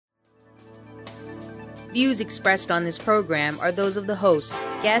Views expressed on this program are those of the hosts,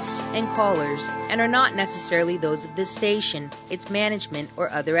 guests, and callers, and are not necessarily those of this station, its management, or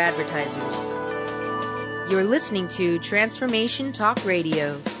other advertisers. You're listening to Transformation Talk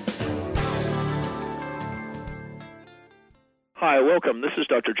Radio. Hi, welcome. This is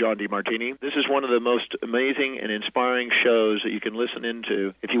Dr. John DeMartini. This is one of the most amazing and inspiring shows that you can listen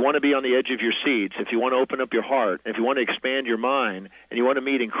into. If you want to be on the edge of your seats, if you want to open up your heart, if you want to expand your mind, and you want to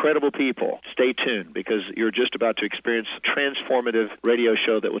meet incredible people, stay tuned because you're just about to experience a transformative radio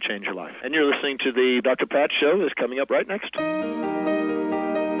show that will change your life. And you're listening to the Dr. Pat Show that's coming up right next.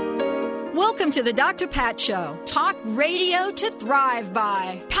 Welcome to the Dr. Pat Show. Talk radio to thrive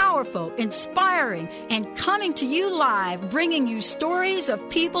by. Powerful, inspiring, and coming to you live, bringing you stories of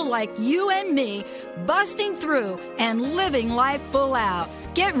people like you and me, busting through and living life full out.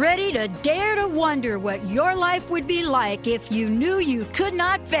 Get ready to dare to wonder what your life would be like if you knew you could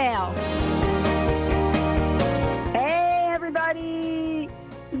not fail. Hey, everybody.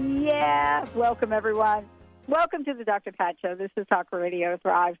 Yeah, welcome, everyone. Welcome to the Dr. Pat Show. This is Talk Radio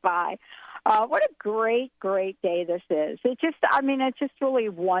Thrive By. What a great, great day this is. It's just really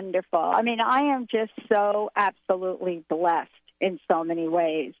wonderful. I am just so absolutely blessed in so many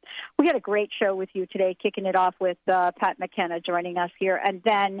ways. We got a great show with you today, kicking it off with Pat McKenna joining us here, and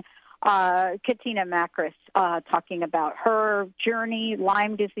then Katina Macris talking about her journey,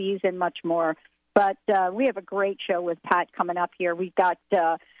 Lyme disease, and much more. But we have a great show with Pat coming up here. We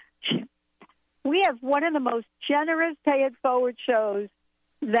have one of the most generous Pay It Forward shows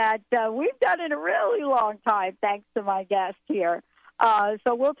that we've done in a really long time, thanks to my guest here.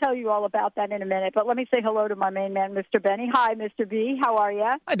 So we'll tell you all about that in a minute. But let me say hello to my main man, Mr. Benny. Hi, Mr. B. How are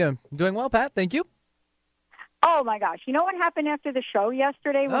you? I'm doing well, Pat. Thank you. Oh, my gosh. You know what happened after the show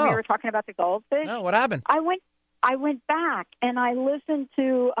yesterday when we were talking about the goldfish? No, what happened? I went back and I listened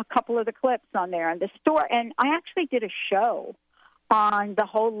to a couple of the clips on there and the story, and I actually did a show on the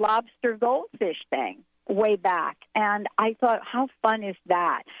whole lobster goldfish thing way back. And I thought, how fun is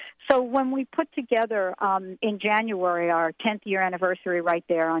that? So when we put together in January our 10th year anniversary right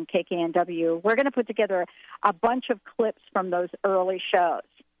there on KKNW, we're going to put together a bunch of clips from those early shows.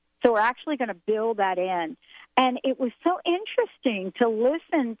 So we're actually going to build that in. And it was so interesting to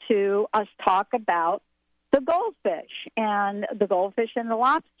listen to us talk about the goldfish and the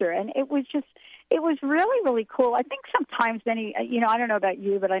lobster. And it was really, really cool. I think sometimes, Benny, I don't know about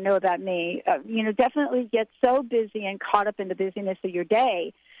you, but I know about me, definitely get so busy and caught up in the busyness of your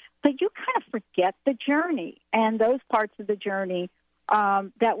day that you kind of forget the journey and those parts of the journey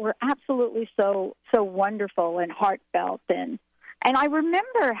that were absolutely so wonderful and heartfelt. And I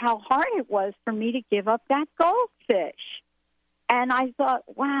remember how hard it was for me to give up that goldfish. And I thought,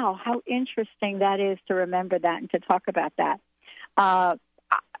 wow, how interesting that is to remember that and to talk about that.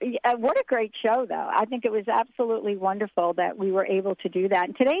 What a great show, though. I think it was absolutely wonderful that we were able to do that.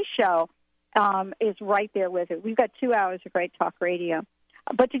 And today's show is right there with it. We've got 2 hours of great talk radio.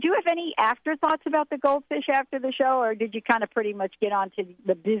 But did you have any afterthoughts about the goldfish after the show, or did you kind of pretty much get on to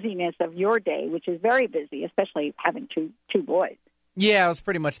the busyness of your day, which is very busy, especially having two boys? Yeah, it was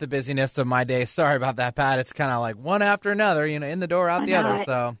pretty much the busyness of my day. Sorry about that, Pat. It's kind of like one after another, in the door, out the other.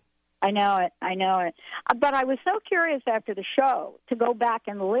 So I know it. But I was so curious after the show to go back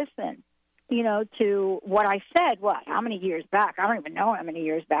and listen, to what I said, how many years back? I don't even know how many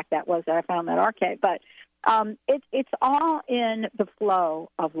years back that was that I found that archive. But it's all in the flow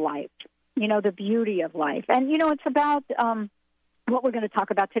of life, the beauty of life. And, it's about what we're going to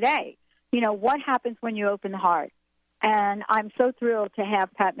talk about today. What happens when you open the heart? And I'm so thrilled to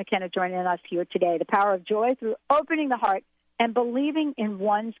have Pat McKenna joining us here today. The power of joy through opening the heart and believing in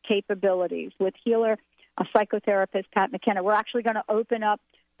one's capabilities with healer, a psychotherapist, Pat McKenna. We're actually going to open up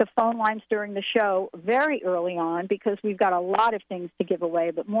the phone lines during the show very early on because we've got a lot of things to give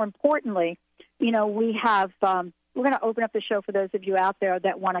away. But more importantly, we're going to open up the show for those of you out there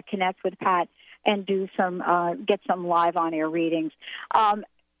that want to connect with Pat and do get some live on-air readings.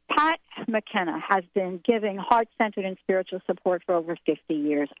 Pat McKenna has been giving heart-centered and spiritual support for over 50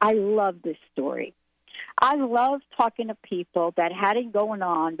 years. I love this story. I love talking to people that had it going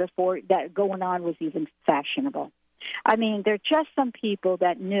on before that going on was even fashionable. There are just some people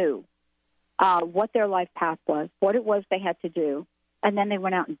that knew what their life path was, what it was they had to do, and then they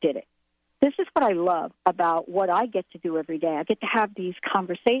went out and did it. This is what I love about what I get to do every day. I get to have these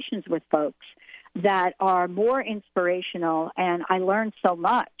conversations with folks that are more inspirational, and I learn so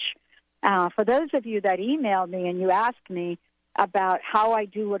much. For those of you that email me and you ask me about how I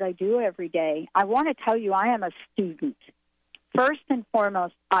do what I do every day, I want to tell you I am a student. First and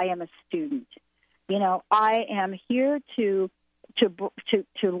foremost, I am a student. I am here to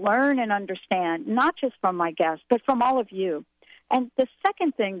to learn and understand, not just from my guests, but from all of you. And the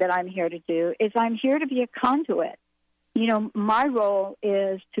second thing that I'm here to do is I'm here to be a conduit. You know, my role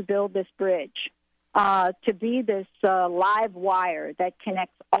is to build this bridge, to be this live wire that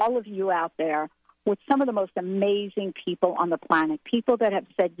connects all of you out there with some of the most amazing people on the planet, people that have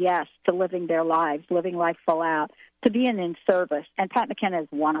said yes to living their lives, living life full out, to being in service. And Pat McKenna is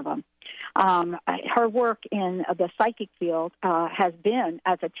one of them. Her work in the psychic field has been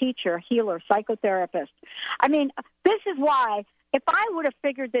as a teacher, healer, psychotherapist. I mean, this is why if I would have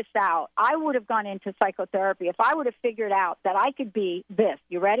figured this out, I would have gone into psychotherapy. If I would have figured out that I could be this,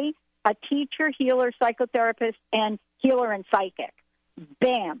 you ready? A teacher, healer, psychotherapist, and healer and psychic.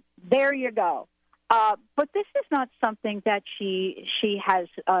 Bam, there you go. But this is not something that she has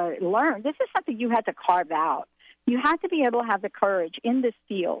learned. This is something you had to carve out. You had to be able to have the courage in this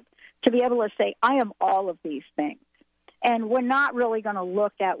field to be able to say, I am all of these things. And we're not really going to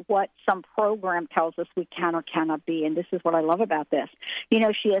look at what some program tells us we can or cannot be. And this is what I love about this. You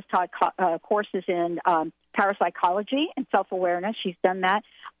know, she has taught courses in parapsychology and self-awareness. She's done that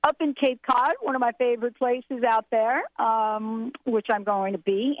up in Cape Cod, one of my favorite places out there, which I'm going to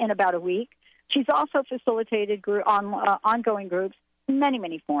be in about a week. She's also facilitated ongoing groups in many,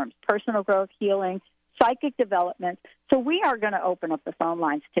 many forms, personal growth, healing, psychic development. So we are going to open up the phone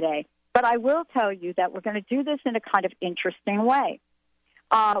lines today. But I will tell you that we're going to do this in a kind of interesting way.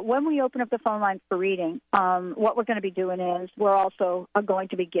 When we open up the phone lines for reading, what we're going to be doing is we're also going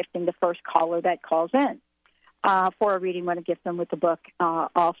to be gifting the first caller that calls in for a reading. We're going to gift them with the book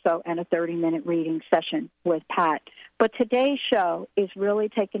also and a 30-minute reading session with Pat. But today's show is really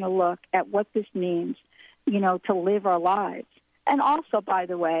taking a look at what this means, you know, to live our lives. And also, by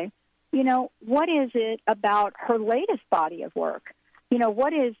the way, you know, what is it about her latest body of work? You know,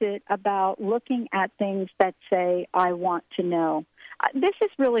 what is it about looking at things that say, I want to know? This is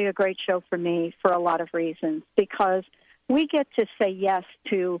really a great show for me for a lot of reasons, because we get to say yes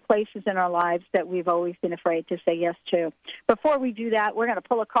to places in our lives that we've always been afraid to say yes to. Before we do that, we're going to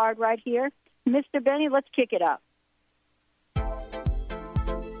pull a card right here. Mr. Benny, let's kick it up.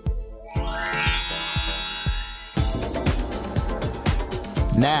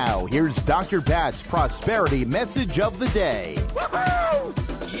 Now, here's Dr. Pat's prosperity message of the day. Woohoo!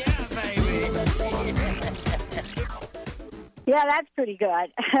 Yeah, baby. Yeah, that's pretty good.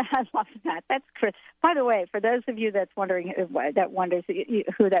 I love that. That's Chris. By the way, for those of you that's wondering, that wonders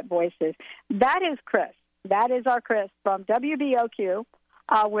who that voice is, that is Chris. That is our Chris from WBOQ,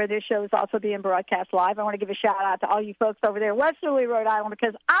 where this show is also being broadcast live. I want to give a shout-out to all you folks over there in Westerly, Rhode Island,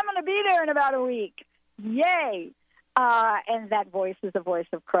 because I'm going to be there in about a week. Yay! And that voice is the voice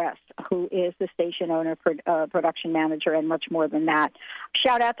of Chris, who is the station owner, production manager, and much more than that.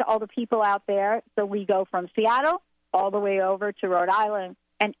 Shout out to all the people out there. So we go from Seattle all the way over to Rhode Island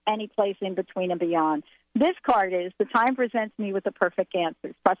and any place in between and beyond. This card is, the time presents me with the perfect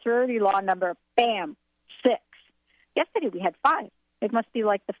answers. Prosperity law number, bam, 6. Yesterday we had 5. It must be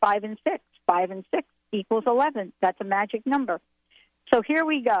like the 5 and 6. 5 and 6 equals 11. That's a magic number. So here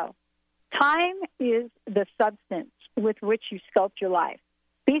we go. Time is the substance with which you sculpt your life.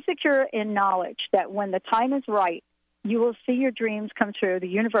 Be secure in knowledge that when the time is right, you will see your dreams come true. The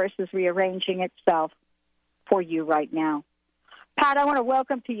universe is rearranging itself for you right now. Pat, I want to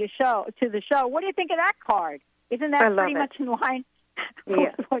welcome to the show. What do you think of that card? Isn't that pretty much in line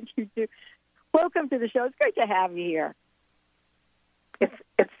with what you do? Welcome to the show. It's great to have you here.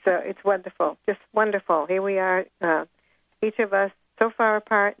 It's wonderful, just wonderful. Here we are, each of us so far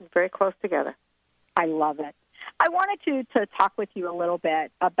apart and very close together. I love it. I wanted to talk with you a little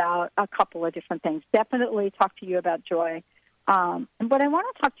bit about a couple of different things. Definitely talk to you about joy, but I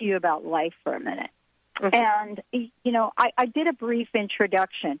want to talk to you about life for a minute. Mm-hmm. And, you know, I did a brief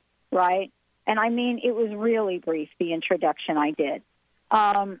introduction, right? And I mean, it was really brief, the introduction I did.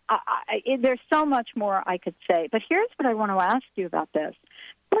 There's so much more I could say, but here's what I want to ask you about this.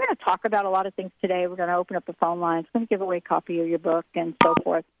 We're going to talk about a lot of things today. We're going to open up the phone lines. We're going to give away a copy of your book and so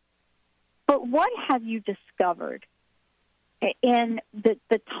forth. But what have you discovered in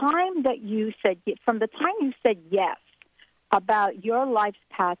the time that you said, from the time you said yes about your life's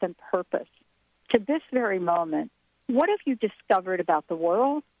path and purpose to this very moment? What have you discovered about the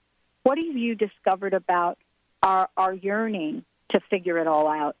world? What have you discovered about our yearning to figure it all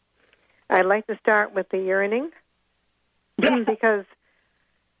out? I'd like to start with the yearning because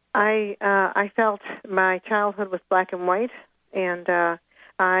I felt my childhood was black and white, and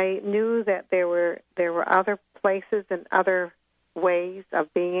I knew that there were other places and other ways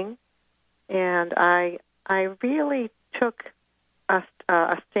of being, and I really took a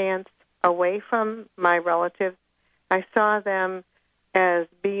stance away from my relatives I saw them as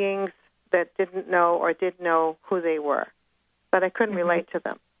beings that didn't know or did know who they were, but I couldn't relate to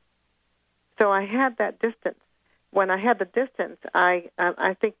them. So I had that distance. When I had the distance, I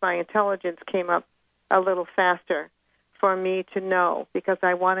think my intelligence came up a little faster for me to know, because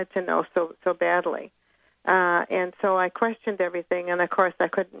I wanted to know so badly. And so I questioned everything, and of course I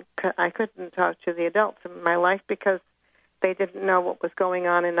couldn't talk to the adults in my life because they didn't know what was going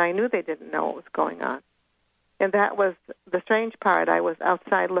on, and I knew they didn't know what was going on. And that was the strange part. I was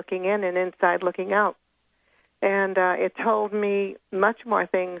outside looking in and inside looking out. And it told me much more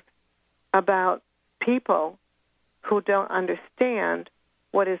things about people who don't understand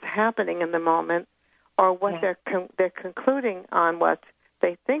what is happening in the moment, or what they're concluding on what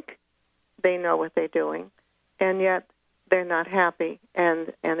they think they know what they're doing, and yet they're not happy.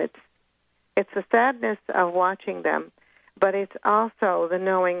 And it's the sadness of watching them, but it's also the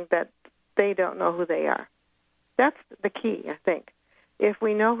knowing that they don't know who they are. That's the key, I think. If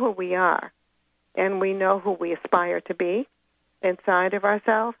we know who we are and we know who we aspire to be inside of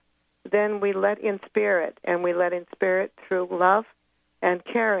ourselves, then we let in spirit, and we let in spirit through love and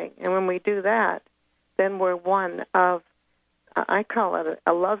caring. And when we do that, then we're one of, I call it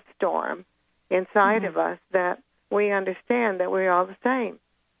a love storm inside of us, that we understand that we're all the same.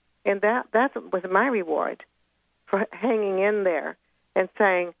 And that was my reward for hanging in there and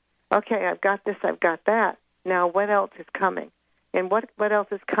saying, okay, I've got this, I've got that. Now what else is coming? And what else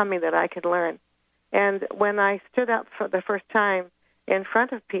is coming that I could learn? And when I stood up for the first time in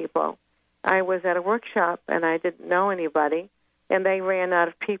front of people, I was at a workshop, and I didn't know anybody, and they ran out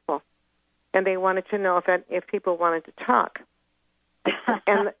of people. And they wanted to know if people wanted to talk.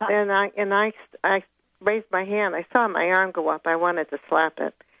 and I raised my hand. I saw my arm go up. I wanted to slap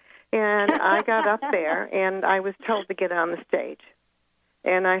it. And I got up there, and I was told to get on the stage.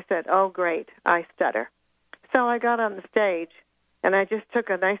 And I said, oh, great, I stutter. So I got on the stage, and I just took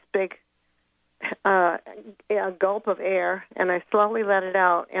a nice big gulp of air, and I slowly let it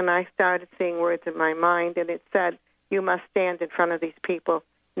out, and I started seeing words in my mind, and it said, you must stand in front of these people.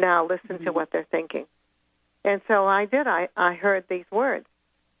 Now listen to what they're thinking. And so I did. I heard these words,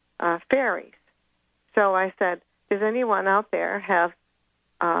 fairies. So I said, does anyone out there have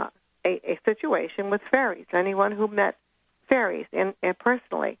a situation with fairies? Anyone who met fairies? And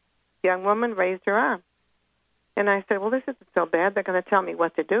personally, the young woman raised her arm. And I said, well, this isn't so bad. They're going to tell me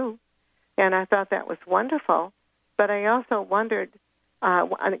what to do. And I thought that was wonderful. But I also wondered, I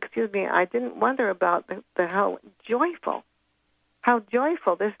didn't wonder about how joyful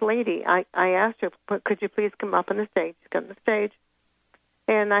this lady. I asked her, could you please come up on the stage? She came on the stage.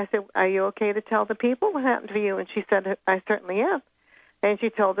 And I said, are you okay to tell the people what happened to you? And she said, I certainly am. And she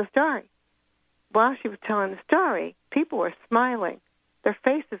told the story. While she was telling the story, people were smiling. Their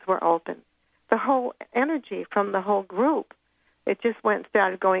faces were open. The whole energy from the whole group, it just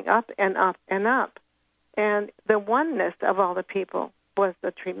started going up and up and up. And the oneness of all the people was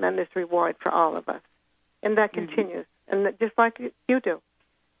a tremendous reward for all of us. And that continues. And that, just like you do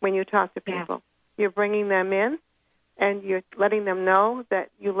when you talk to people. You're bringing them in, and you're letting them know that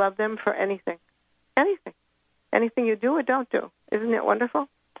you love them for anything. Anything you do or don't do. Isn't it wonderful?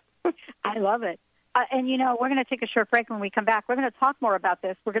 I love it. And, we're going to take a short break. When we come back, we're going to talk more about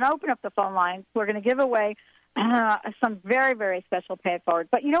this. We're going to open up the phone lines. We're going to give away some very, very special pay it forward.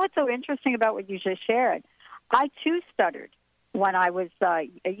 But you know what's so interesting about what you just shared? I, too, stuttered when I was,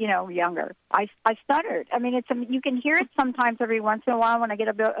 younger. I stuttered. I mean, you can hear it sometimes every once in a while when I get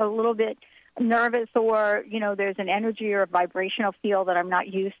a little bit nervous, or, there's an energy or a vibrational feel that I'm not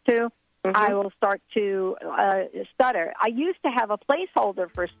used to. I will start to stutter. I used to have a placeholder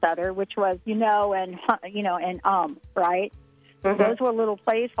for stutter, which was, and right? Those were little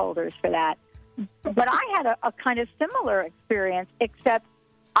placeholders for that. But I had a kind of similar experience, except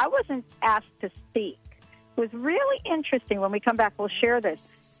I wasn't asked to speak. It was really interesting. When we come back, we'll share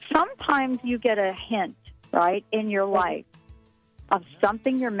this. Sometimes you get a hint, right, in your life of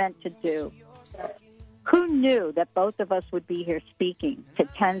something you're meant to do. Who knew that both of us would be here speaking to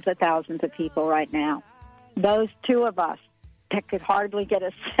tens of thousands of people right now? Those two of us that could hardly get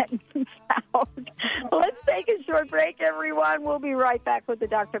a sentence out. Let's take a short break, everyone. We'll be right back with the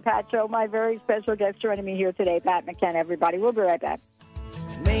Dr. Pat Show. My very special guest joining me here today, Pat McKenna, everybody. We'll be right back.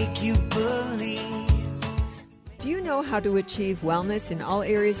 Make you believe. Do you know how to achieve wellness in all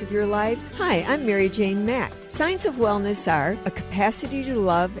areas of your life? Hi, I'm Mary Jane Mack. Signs of wellness are a capacity to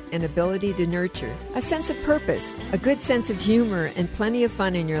love and ability to nurture, a sense of purpose, a good sense of humor and plenty of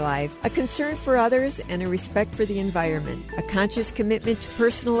fun in your life, a concern for others and a respect for the environment, a conscious commitment to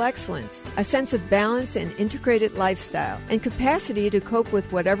personal excellence, a sense of balance and integrated lifestyle, and capacity to cope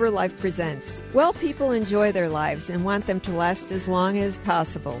with whatever life presents. Well people enjoy their lives and want them to last as long as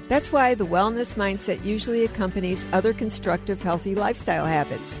possible. That's why the wellness mindset usually accompanies other constructive, healthy lifestyle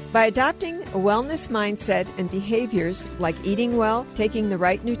habits. By adopting a wellness mindset and behaviors like eating well, taking the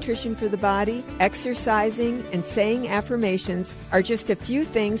right nutrition for the body, exercising, and saying affirmations are just a few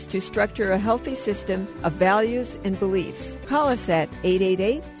things to structure a healthy system of values and beliefs. Call us at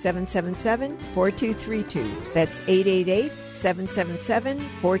 888-777-4232. That's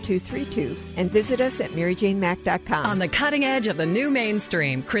 888-777-4232. And visit us at MaryJaneMack.com. On the cutting edge of the new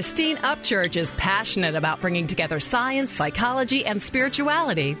mainstream, Christine Upchurch is passionate about bringing together science, psychology, and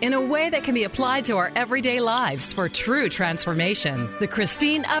spirituality in a way that can be applied to our everyday lives for true transformation. The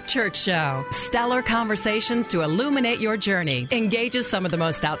Christine Upchurch Show. Stellar conversations to illuminate your journey. Engages some of the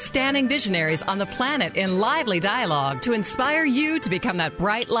most outstanding visionaries on the planet in lively dialogue to inspire you to become that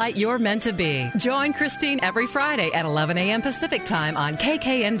bright light you're meant to be. Join Christine every Friday at 11 a.m. Pacific Time on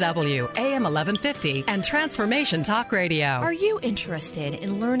KKNW, AM 1150, and Transformation Talk Radio. Are you interested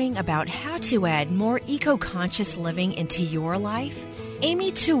in learning about how to add more eco-conscious living into your life?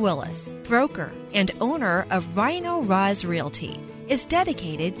 Amy Tuwillis, broker and owner of Rhino Roz Realty, is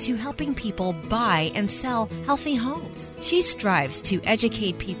dedicated to helping people buy and sell healthy homes. She strives to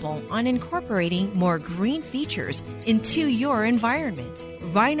educate people on incorporating more green features into your environment.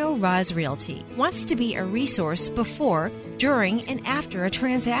 Rhino Roz Realty wants to be a resource before, during, and after a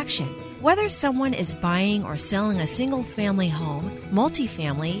transaction. Whether someone is buying or selling a single-family home,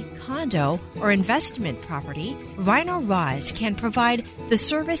 multifamily, condo, or investment property, Rhino Roz can provide the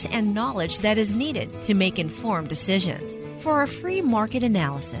service and knowledge that is needed to make informed decisions. For a free market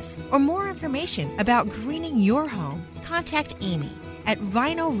analysis or more information about greening your home, contact Amy at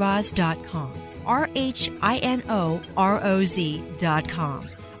rhinoroz.com, RHINOROZ.com,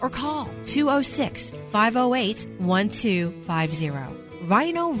 or call 206-508-1250.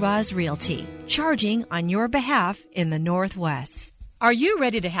 Rhino Roz Realty, charging on your behalf in the Northwest. Are you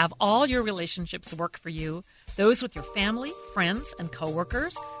ready to have all your relationships work for you? Those with your family, friends, and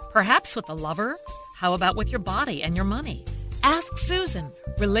coworkers? Perhaps with a lover? How about with your body and your money? Ask Susan,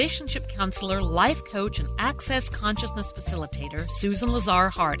 relationship counselor, life coach, and access consciousness facilitator, Susan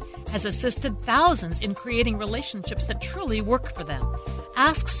Lazar-Hart, has assisted thousands in creating relationships that truly work for them.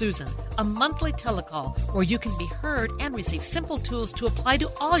 Ask Susan, a monthly telecall where you can be heard and receive simple tools to apply to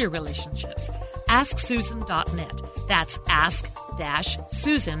all your relationships. AskSusan.net. That's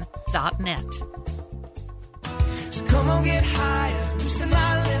ask-susan.net. So come on, get higher, loosen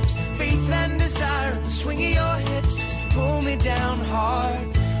my lips, faith and desire, the swing of your hips, just pull me down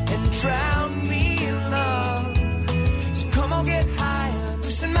hard and drown me in love. So come on, get higher,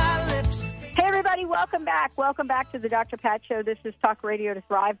 loosen my lips. Hey, everybody, welcome back. Welcome back to the Dr. Pat Show. This is Talk Radio to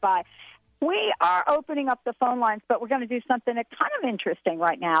Thrive By. We are opening up the phone lines, but we're going to do something that's kind of interesting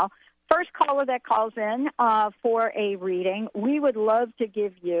right now. First caller that calls in for a reading, we would love to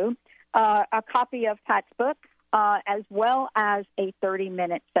give you a copy of Pat's book, as well as a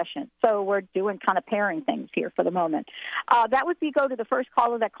 30-minute session. So we're doing kind of pairing things here for the moment. That would be go to the first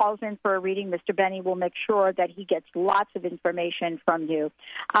caller that calls in for a reading. Mr. Benny will make sure that he gets lots of information from you.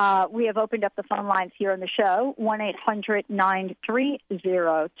 We have opened up the phone lines here on the show,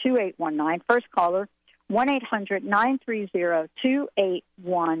 1-800-930-2819. First caller,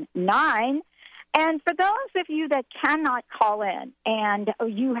 1-800-930-2819. And for those of you that cannot call in, and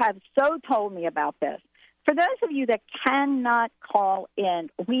you have so told me about this, for those of you that cannot call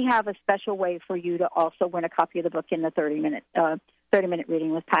in, we have a special way for you to also win a copy of the book in the 30-minute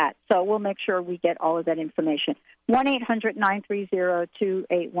reading with Pat. So we'll make sure we get all of that information.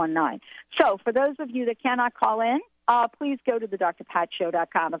 1-800-930-2819. So for those of you that cannot call in, please go to the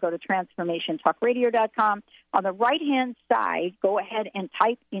drpatshow.com or go to transformationtalkradio.com. On the right-hand side, go ahead and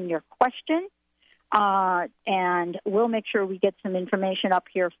type in your question, and we'll make sure we get some information up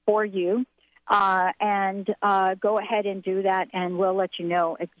here for you. And go ahead and do that, and we'll let you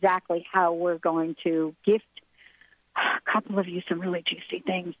know exactly how we're going to gift a couple of you some really juicy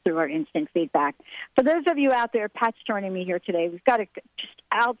things through our instant feedback. For those of you out there, Pat's joining me here today. We've got a just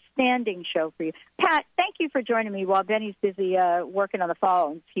outstanding show for you. Pat, thank you for joining me while Benny's busy working on the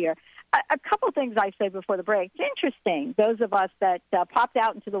phones here. A couple of things I say before the break. It's interesting, those of us that popped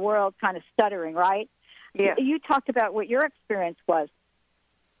out into the world kind of stuttering, right? Yeah. You talked about what your experience was.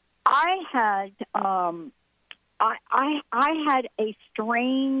 I I had a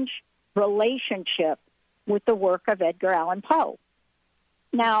strange relationship with the work of Edgar Allan Poe.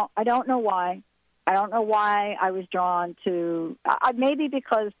 Now, I don't know why. I don't know why I was drawn to, maybe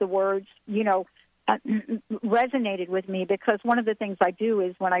because the words, resonated with me, because one of the things I do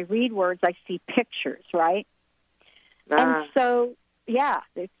is when I read words, I see pictures, right? And so, yeah,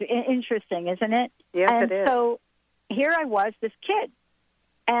 it's interesting, isn't it? Yes, and it is. So here I was, this kid,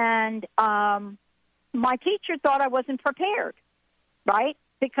 and my teacher thought I wasn't prepared, right?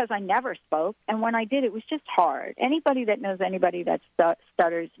 Because I never spoke, and when I did, it was just hard. Anybody that knows anybody that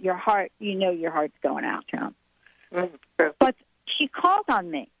stutters, your heart, your heart's going out to them. Mm-hmm. But she called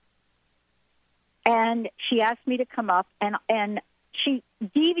on me, and she asked me to come up, and she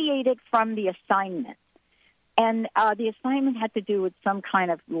deviated from the assignment. And the assignment had to do with some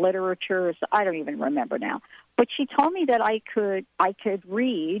kind of literature. I don't even remember now. But she told me that I could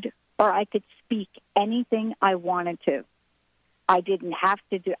read or I could speak anything I wanted to. I didn't have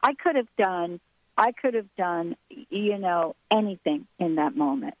to do. I could have done, anything in that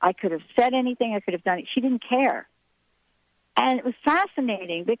moment. I could have said anything. I could have done it. She didn't care. And it was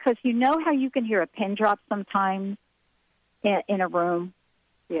fascinating because you know how you can hear a pin drop sometimes in a room?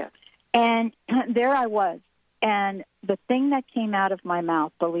 Yes. And there I was. And the thing that came out of my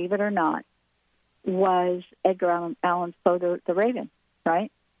mouth, believe it or not, was Edgar Allan Poe, the Raven,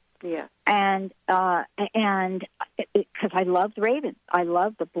 right? Yeah. And because I loved ravens. I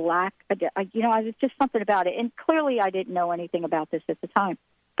loved the black, I was just something about it. And clearly I didn't know anything about this at the time.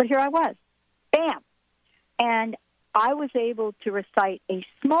 But here I was. Bam! And I was able to recite a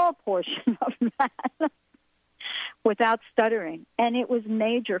small portion of that without stuttering. And it was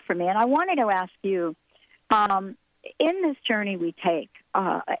major for me. And I wanted to ask you, in this journey we take,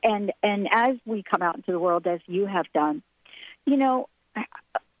 and as we come out into the world, as you have done,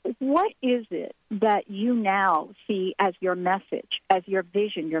 what is it that you now see as your message, as your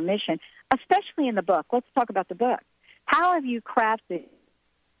vision, your mission, especially in the book? Let's talk about the book. How have you crafted,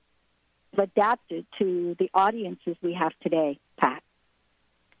 adapted to the audiences we have today, Pat?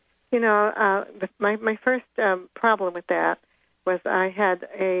 My first problem with that was I had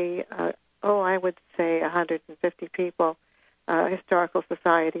I would say 150 people, historical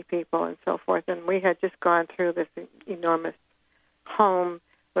society people and so forth, and we had just gone through this enormous home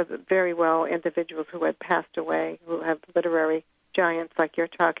with very well individuals who had passed away, who have literary giants like you're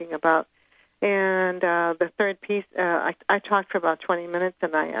talking about. And the third piece, I talked for about 20 minutes,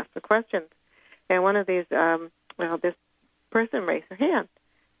 and I asked the questions. And one of these, this person raised her hand.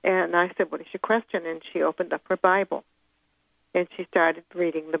 And I said, what is your question? And she opened up her Bible, and she started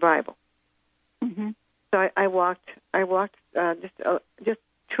reading the Bible. Mm-hmm. So I walked just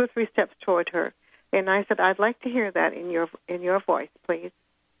 2 or 3 steps toward her, and I said, I'd like to hear that in your voice, please,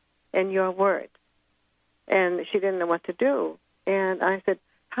 in your words. And she didn't know what to do. And I said,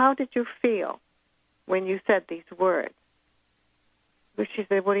 how did you feel when you said these words? But she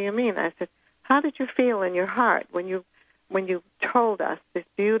said, what do you mean? I said, how did you feel in your heart when you told us these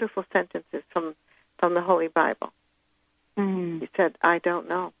beautiful sentences from the Holy Bible? Mm. She said, I don't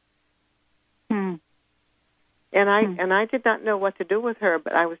know. Mm. And I did not know what to do with her,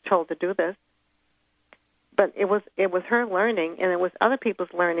 but I was told to do this. But it was her learning, and it was other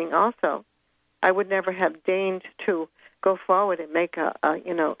people's learning also. I would never have deigned to go forward and make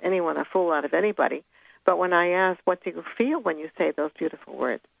anyone a fool out of anybody. But when I asked, what do you feel when you say those beautiful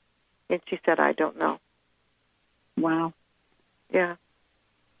words? And she said, I don't know. Wow. Yeah.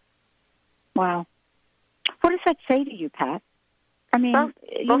 Wow. What does that say to you, Pat? I mean,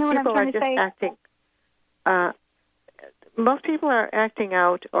 you know what I'm trying to say? Most people are acting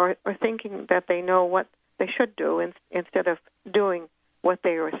out or thinking that they know what they should do instead of doing what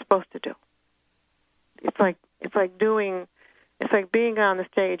they were supposed to do. It's like being on the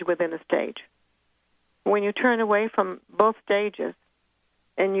stage within a stage. When you turn away from both stages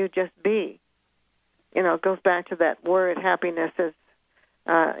and you just be, it goes back to that word. Happiness is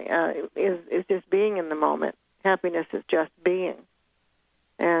just being in the moment. Happiness is just being.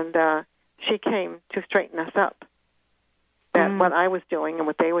 And she came to straighten us up. That what I was doing and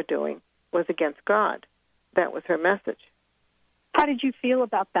what they were doing was against God. That was her message. How did you feel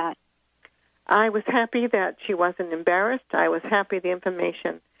about that? I was happy that she wasn't embarrassed. I was happy the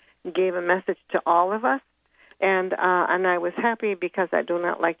information gave a message to all of us. And I was happy because I do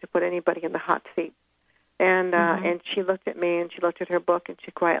not like to put anybody in the hot seat. And and she looked at me and she looked at her book and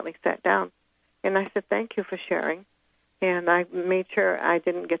she quietly sat down. And I said, thank you for sharing. And I made sure I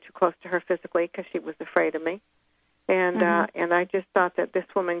didn't get too close to her physically because she was afraid of me. And and I just thought that this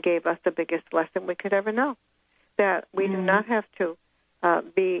woman gave us the biggest lesson we could ever know, that we do not have to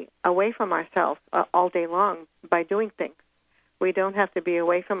be away from ourselves all day long by doing things. We don't have to be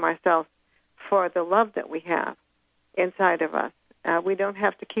away from ourselves for the love that we have inside of us. We don't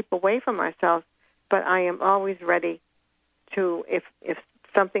have to keep away from ourselves, but I am always ready to, if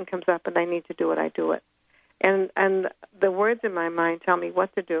something comes up and I need to do it, I do it. And the words in my mind tell me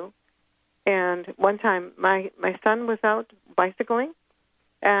what to do. And one time, my son was out bicycling,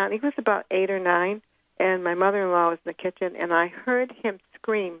 and he was about 8 or 9, and my mother-in-law was in the kitchen, and I heard him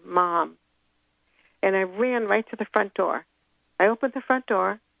scream, "Mom." And I ran right to the front door. I opened the front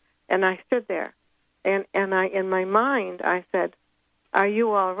door, and I stood there. And I, in my mind, I said, "Are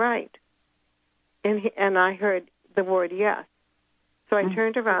you all right?" And I heard the word yes. So I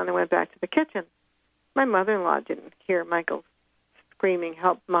turned around and went back to the kitchen. My mother-in-law didn't hear Michael screaming,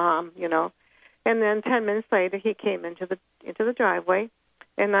 "Help, Mom," you know. And then 10 minutes later, he came into the driveway,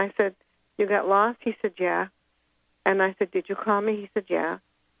 and I said, "You got lost?" He said, "Yeah." And I said, "Did you call me?" He said, "Yeah."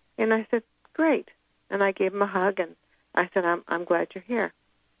 And I said, "Great." And I gave him a hug, and I said, I'm glad you're here."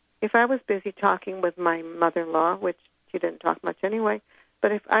 If I was busy talking with my mother-in-law, which she didn't talk much anyway,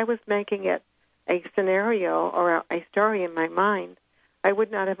 but if I was making it a scenario or a story in my mind, I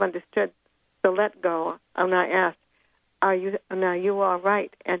would not have understood the let go. And I asked, "Are you all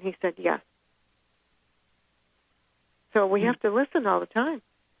right?" And he said, "Yes." So we have to listen all the time.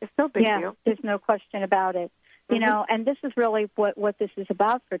 It's no big deal. There's no question about it. You know, and this is really what this is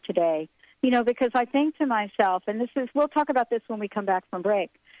about for today. You know, because I think to myself, and we'll talk about this when we come back from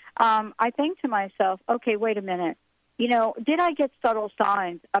break. I think to myself, okay, wait a minute. You know, did I get subtle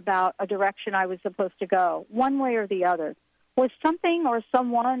signs about a direction I was supposed to go, one way or the other? Was something or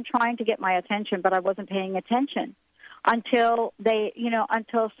someone trying to get my attention, but I wasn't paying attention until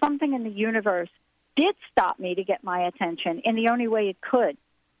until something in the universe did stop me to get my attention in the only way it could.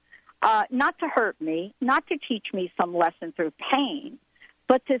 Not to hurt me, not to teach me some lesson through pain,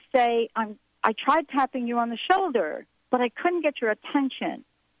 but to say, I tried tapping you on the shoulder, but I couldn't get your attention.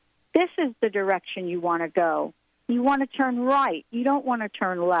 This is the direction you want to go. You want to turn right. You don't want to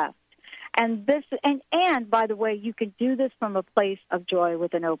turn left. And by the way, you can do this from a place of joy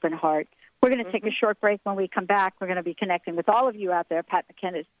with an open heart. We're going to take a short break. When we come back, we're going to be connecting with all of you out there. Pat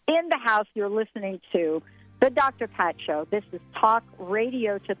McKenna is in the house. You're listening to The Dr. Pat Show. This is Talk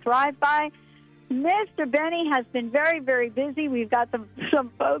Radio to Thrive By. Mr. Benny has been very, very busy. We've got some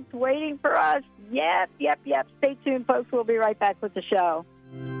folks waiting for us. Yep. Stay tuned, folks. We'll be right back with the show.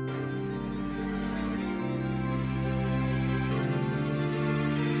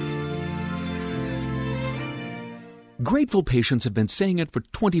 Grateful patients have been saying it for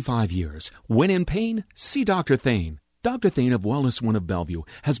 25 years. When in pain, see Dr. Thane. Dr. Thane of Wellness One of Bellevue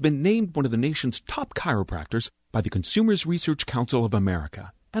has been named one of the nation's top chiropractors by the Consumers Research Council of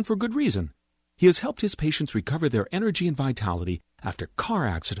America, and for good reason. He has helped his patients recover their energy and vitality after car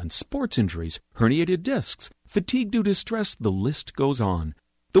accidents, sports injuries, herniated discs, fatigue due to stress, the list goes on.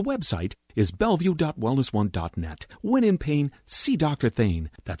 The website is bellevue.wellness1.net. When in pain, see Dr. Thane.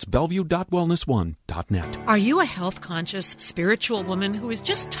 That's bellevue.wellness1.net. Are you a health-conscious, spiritual woman who is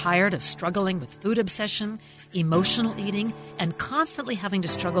just tired of struggling with food obsession, emotional eating, and constantly having to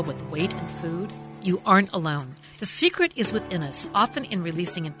struggle with weight and food? You aren't alone. The secret is within us, often in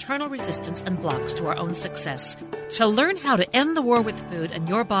releasing internal resistance and blocks to our own success. To learn how to end the war with food and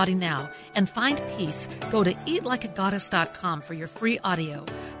your body now and find peace, go to eatlikeagoddess.com for your free audio.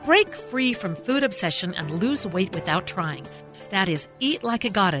 Break free from food obsession and lose weight without trying. That is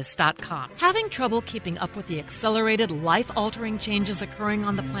eatlikeagoddess.com. Having trouble keeping up with the accelerated, life-altering changes occurring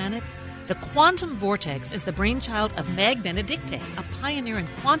on the planet? The Quantum Vortex is the brainchild of Meg Benedicte, a pioneer in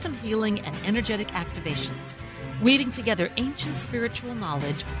quantum healing and energetic activations. Weaving together ancient spiritual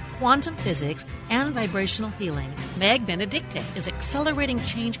knowledge, quantum physics, and vibrational healing, Meg Benedicte is accelerating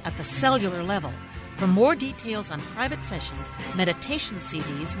change at the cellular level. For more details on private sessions, meditation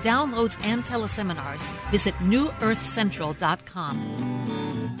CDs, downloads, and teleseminars, visit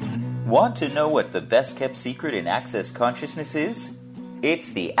newearthcentral.com. Want to know what the best-kept secret in Access Consciousness is?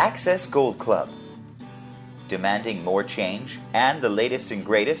 It's the Access Gold Club. Demanding more change and the latest and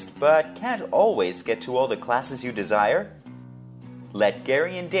greatest, but can't always get to all the classes you desire? Let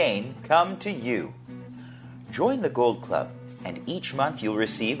Gary and Dane come to you. Join the Gold Club, and each month you'll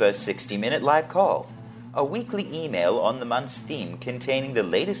receive a 60-minute live call, a weekly email on the month's theme containing the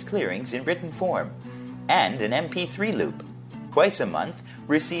latest clearings in written form, and an MP3 loop. Twice a month,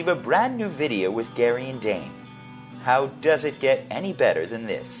 receive a brand new video with Gary and Dane. How does it get any better than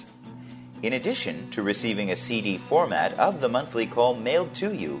this? In addition to receiving a CD format of the monthly call mailed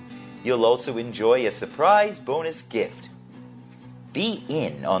to you, you'll also enjoy a surprise bonus gift. Be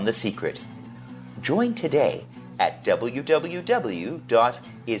in on the secret. Join today at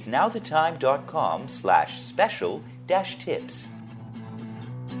www.isnowthetime.com/special-tips.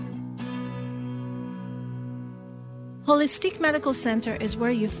 Holistic Medical Center is where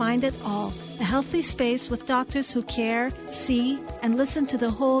you find it all. A healthy space with doctors who care, see, and listen to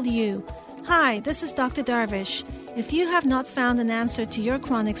the whole you. Hi, this is Dr. Darvish. If you have not found an answer to your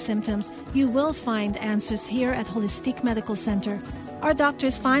chronic symptoms, you will find answers here at Holistic Medical Center. Our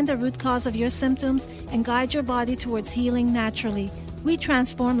doctors find the root cause of your symptoms and guide your body towards healing naturally. We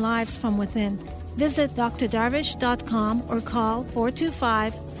transform lives from within. Visit drdarvish.com or call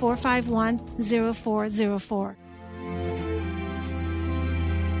 425-451-0404.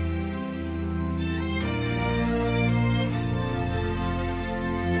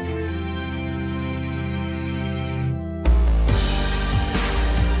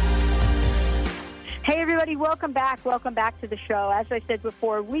 Hey, everybody, welcome back. Welcome back to the show. As I said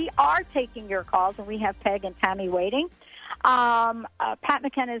before, we are taking your calls, and we have Peg and Tammy waiting. Pat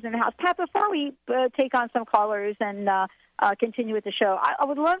McKenna is in the house. Pat, before we take on some callers and continue with the show, I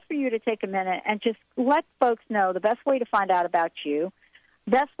would love for you to take a minute and just let folks know the best way to find out about you,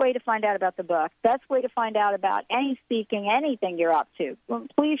 best way to find out about the book, best way to find out about any speaking, anything you're up to. Well,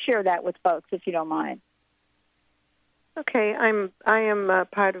 please share that with folks, if you don't mind. Okay, I am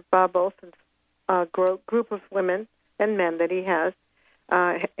part of Bob Olson's group of women and men that he has,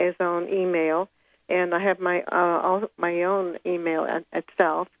 his own email, and I have my own email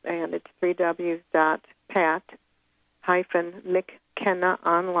itself, and it's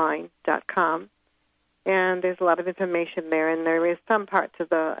 3Ws.pat-mckennaonline.com, and there's a lot of information there, and there is some parts of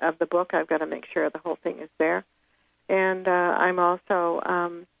the book I've got to make sure the whole thing is there, and I'm also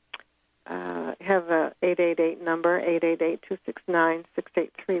have a 888 number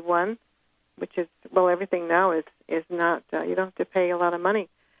 888-269-6831. Which is, well, everything now is not, you don't have to pay a lot of money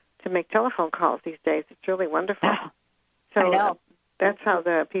to make telephone calls these days. It's really wonderful. So I know. That's how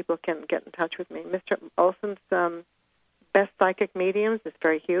the people can get in touch with me. Mr. Olson's Best Psychic Mediums is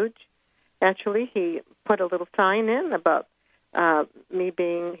very huge. Actually, he put a little sign in about me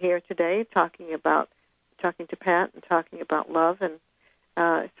being here today, talking to Pat and talking about love. And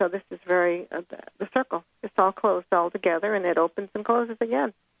so this is very, the circle. It's all closed all together, and it opens and closes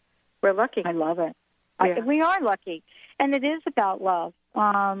again. We're lucky. I love it. Yeah. We are lucky, and it is about love.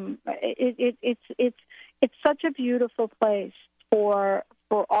 It's such a beautiful place for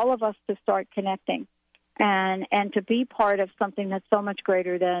all of us to start connecting, and to be part of something that's so much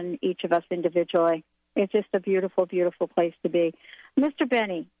greater than each of us individually. It's just a beautiful, beautiful place to be. Mr.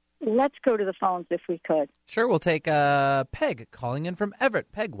 Benny, let's go to the phones if we could. Sure, we'll take Peg calling in from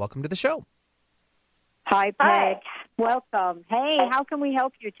Everett. Peg, welcome to the show. Hi, Peg. Hi. Welcome. Hey, how can we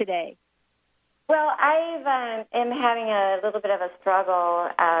help you today? Well, I am having a little bit of a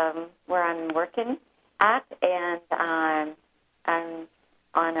struggle where I'm working at, and I'm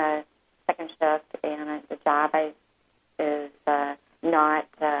on a second shift, and the job is not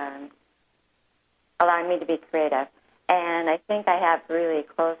allowing me to be creative. And I think I have really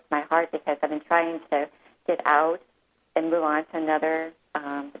closed my heart because I've been trying to get out and move on to another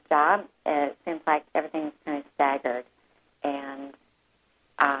job. It seems like everything's kind of staggered. And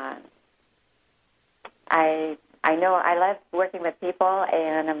I know I love working with people,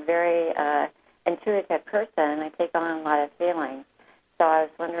 and I'm a very intuitive person. I take on a lot of feelings. So I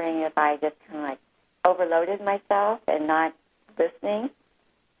was wondering if I just kind of like overloaded myself and not listening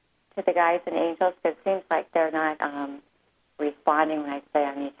to the guides and angels, because it seems like they're not responding when I say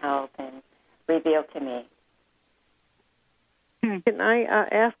I need help and reveal to me. Can I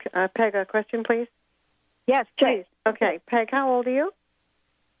ask Peg a question, please? Yes, please. Okay. Peg, how old are you?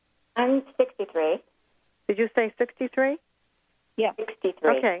 I'm 63. Did you say 63? Yeah.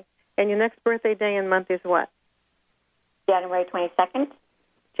 63. Okay. And your next birthday day and month is what? January 22nd.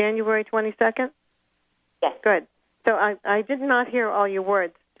 January 22nd? Yes. Good. So I did not hear all your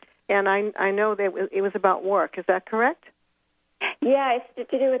words, and I know that it was about work. Is that correct? Yeah, it's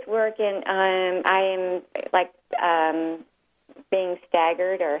to do with work, and I am like being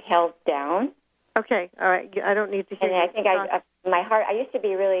staggered or held down. Okay, all right. I don't need to hear. And I think my heart. I used to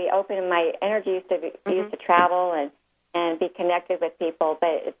be really open, and my energy used to travel and be connected with people.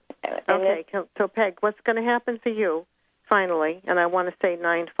 But okay, so Peg, what's going to happen for you finally? And I want to say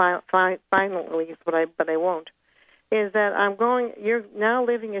finally, but I won't. Is that you're now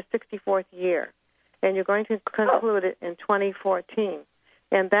living your 64th year, and you're going to conclude it in 2014,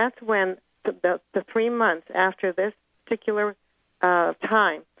 and that's when the 3 months after this particular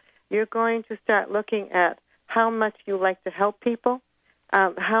time, you're going to start looking at how much you like to help people,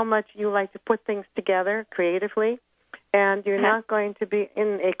 how much you like to put things together creatively, and you're not going to be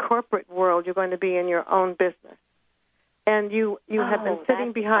in a corporate world. You're going to be in your own business. And you have been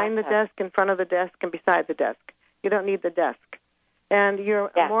sitting behind the desk, in front of the desk, and beside the desk. You don't need the desk. And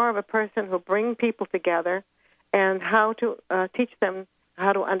you're more of a person who brings people together and how to teach them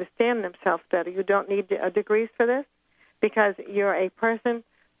how to understand themselves better. You don't need degrees for this because you're a person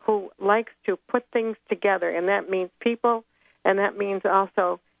who likes to put things together, and that means people, and that means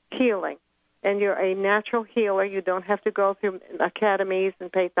also healing. And you're a natural healer. You don't have to go through academies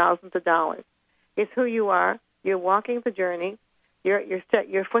and pay thousands of dollars. It's who you are. You're walking the journey. Your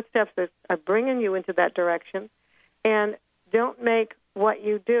footsteps are bringing you into that direction. And don't make what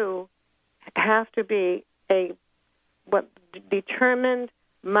you do have to be a determined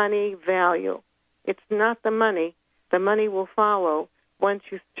money value. It's not the money. The money will follow once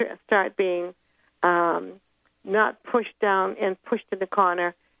you start being not pushed down and pushed in the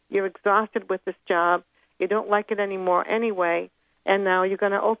corner. You're exhausted with this job. You don't like it anymore anyway. And now you're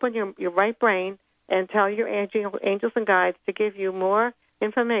going to open your right brain and tell your angels and guides to give you more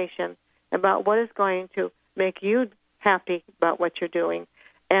information about what is going to make you happy about what you're doing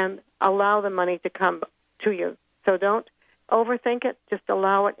and allow the money to come to you. So don't overthink it. Just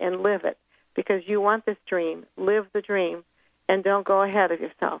allow it and live it because you want this dream. Live the dream and don't go ahead of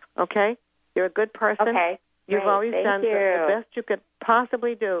yourself, okay? You're a good person. Okay. You've always done the best you could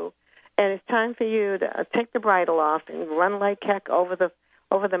possibly do, and it's time for you to take the bridle off and run like heck over the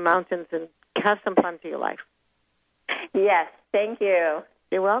mountains and have some fun to your life. Yes, thank you.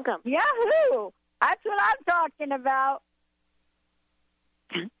 You're welcome. Yahoo! That's what I'm talking about.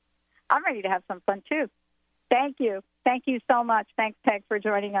 I'm ready to have some fun, too. Thank you. Thank you so much. Thanks, Peg, for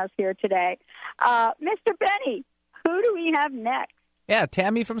joining us here today. Mr. Benny, who do we have next? Yeah,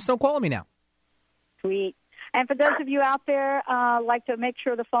 Tammy from Snoqualmie now. Sweet. And for those of you out there, like to make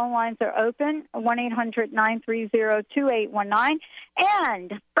sure the phone lines are open, 1-800-930-2819.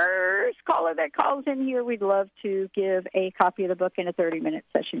 And first caller that calls in here, we'd love to give a copy of the book in a 30-minute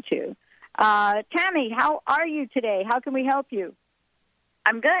session, too. Tammy, how are you today? How can we help you?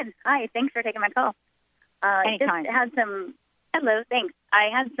 I'm good. Hi, thanks for taking my call. Anytime. Just had hello, thanks. I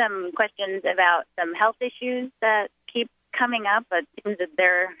had some questions about some health issues that keep coming up, but it seems that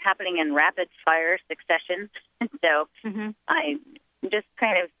they're happening in rapid fire succession. So I'm just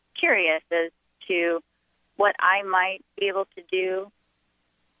kind of curious as to what I might be able to do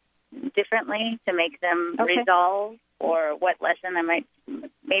differently to make them resolve, or what lesson I might,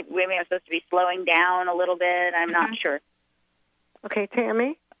 maybe I'm supposed to be slowing down a little bit. I'm not sure. Okay,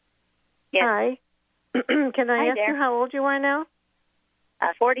 Tammy? Yes. Hi. Can I ask you how old you are now?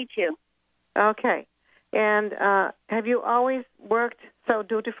 42. Okay. And have you always worked so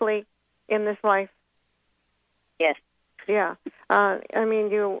dutifully in this life? Yes. Yeah. I mean,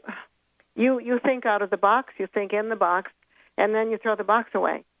 you think out of the box, you think in the box, and then you throw the box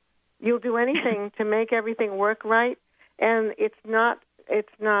away. You'll do anything to make everything work right, and it's not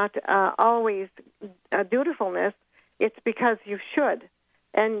always dutifulness. It's because you should,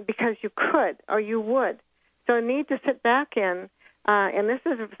 and because you could or you would. So you need to sit back in. And this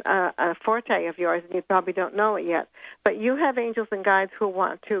is a forte of yours, and you probably don't know it yet, but you have angels and guides who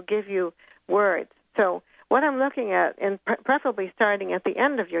want to give you words. So what I'm looking at, and preferably starting at the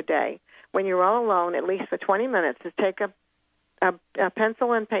end of your day, when you're all alone, at least for 20 minutes, is take a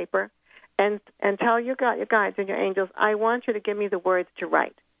pencil and paper and tell your guides and your angels, I want you to give me the words to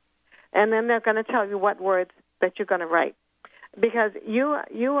write. And then they're going to tell you what words that you're going to write. Because you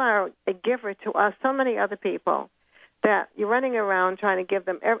are a giver to us, so many other people, that you're running around trying to give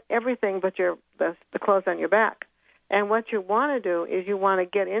them everything but the clothes on your back. And what you want to do is you want to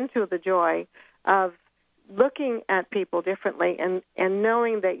get into the joy of looking at people differently and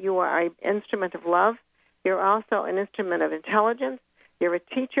knowing that you are an instrument of love. You're also an instrument of intelligence. You're a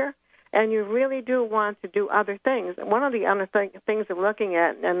teacher. And you really do want to do other things. One of the other things I'm looking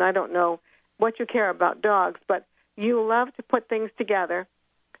at, and I don't know what you care about dogs, but you love to put things together,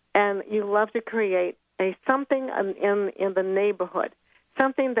 and you love to create something in the neighborhood,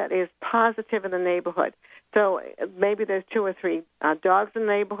 something that is positive in the neighborhood. So maybe there's 2 or 3 dogs in the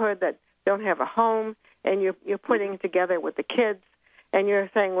neighborhood that don't have a home, and you're putting together with the kids, and you're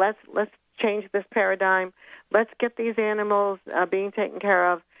saying, let's change this paradigm. Let's get these animals being taken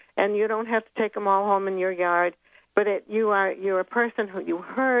care of, and you don't have to take them all home in your yard. But you're a person who you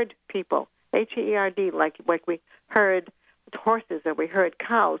herd people, H-E-R-D, like we herd horses or we herd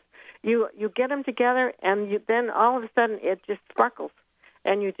cows. You get them together, and then all of a sudden it just sparkles,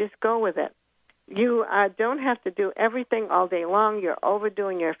 and you just go with it. You don't have to do everything all day long. You're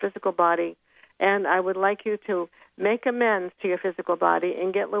overdoing your physical body, and I would like you to make amends to your physical body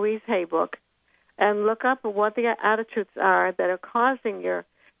and get Louise Hay book and look up what the attitudes are that are causing your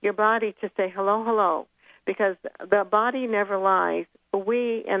body to say hello, hello. because the body never lies.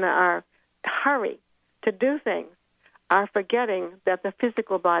 We, in our hurry to do things, are forgetting that the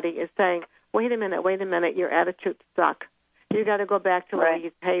physical body is saying, wait a minute, your attitudes suck. You got to go back to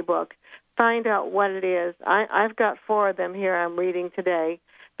Louise Hay book. Find out what it is. I've got 4 of them here I'm reading today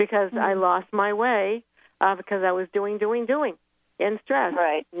because I lost my way because I was doing in stress.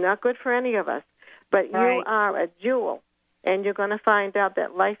 Right. Not good for any of us. But you are a jewel, and you're going to find out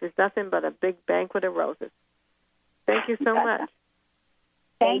that life is nothing but a big banquet of roses. Thank you so much.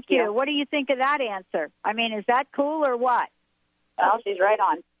 Thank you. What do you think of that answer? I mean, is that cool or what? Well, she's right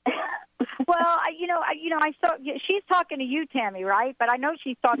on. Well, I saw she's talking to you, Tammy, right? But I know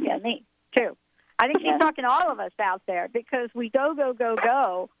she's talking to me too. I think she's talking to all of us out there because we go,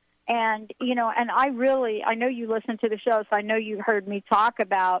 and and I know you listen to the show, so I know you heard me talk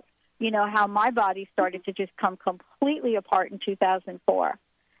about how my body started to just come completely apart in 2004.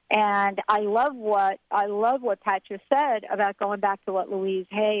 And I love what Pat just said about going back to what Louise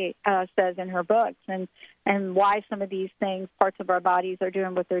Hay says in her books and why some of these things, parts of our bodies, are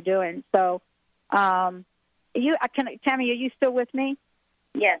doing what they're doing. So, Tammy, are you still with me?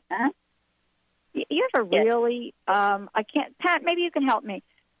 Yes. You have a really, Pat, maybe you can help me.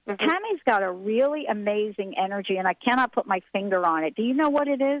 Mm-hmm. Tammy's got a really amazing energy, and I cannot put my finger on it. Do you know what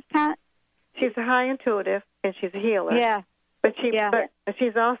it is, Pat? She's a high intuitive, and she's a healer. Yeah. But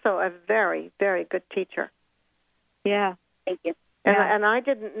she's also a very, very good teacher. Yeah. Thank you. And I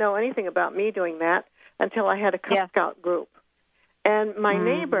didn't know anything about me doing that until I had a Cub Scout group. And my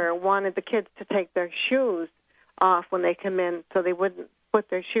neighbor wanted the kids to take their shoes off when they come in so they wouldn't put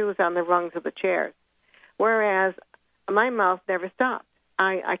their shoes on the rungs of the chairs. Whereas my mouth never stopped.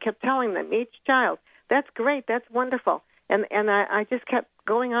 I kept telling them, each child, that's great, that's wonderful. And I just kept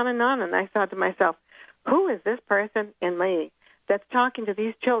going on, and I thought to myself, who is this person in me that's talking to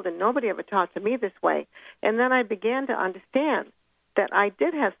these children? Nobody ever talked to me this way. And then I began to understand that I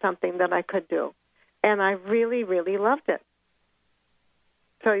did have something that I could do, and I really, really loved it.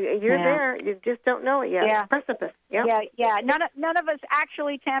 So you're there. You just don't know it yet. Yeah. Precipice. Yep. Yeah. None of us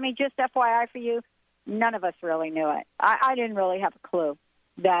actually, Tammy, just FYI for you, none of us really knew it. I didn't really have a clue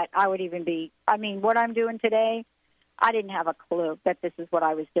that I would even be. I mean, what I'm doing today, I didn't have a clue that this is what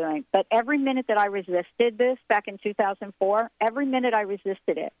I was doing. But every minute that I resisted this back in 2004, every minute I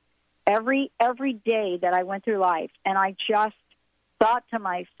resisted it. Every day that I went through life, and I just thought to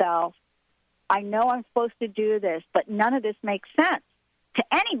myself, I know I'm supposed to do this, but none of this makes sense to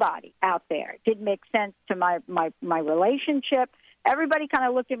anybody out there. It didn't make sense to my relationship. Everybody kind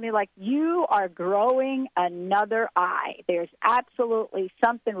of looked at me like, you are growing another eye. There's absolutely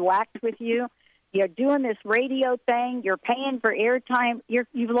something whacked with you. You're doing this radio thing. You're paying for airtime.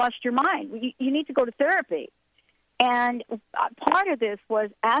 You've lost your mind. You need to go to therapy. And part of this was,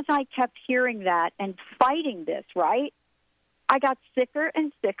 as I kept hearing that and fighting this, right, I got sicker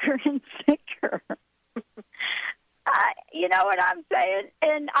and sicker and sicker. You know what I'm saying?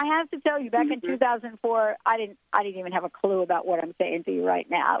 And I have to tell you, back in 2004, I didn't even have a clue about what I'm saying to you right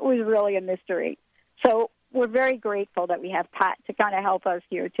now. It was really a mystery. So we're very grateful that we have Pat to kind of help us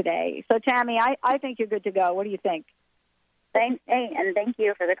here today. So, Tammy, I think you're good to go. What do you think? Thanks, and thank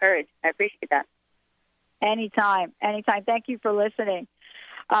you for the courage. I appreciate that. Anytime. Thank you for listening.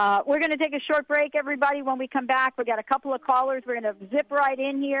 We're going to take a short break, everybody. When we come back, we got a couple of callers. We're going to zip right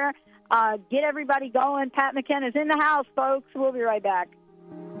in here, get everybody going. Pat McKenna's in the house, folks. We'll be right back.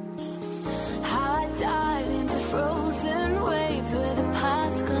 I dive into frozen waves where the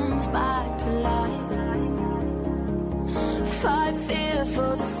past comes back to life. Fight fear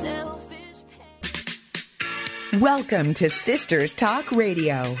for the selfish pain. Welcome to Sisters Talk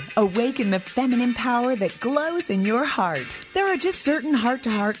Radio. Awaken the feminine power that glows in your heart. There are just certain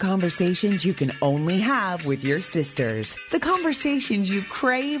heart-to-heart conversations you can only have with your sisters. The conversations you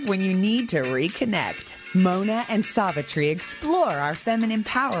crave when you need to reconnect. Mona and Savitri explore our feminine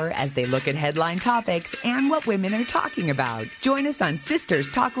power as they look at headline topics and what women are talking about. Join us on Sisters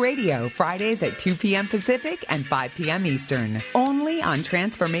Talk Radio, Fridays at 2 p.m. Pacific and 5 p.m. Eastern. Only on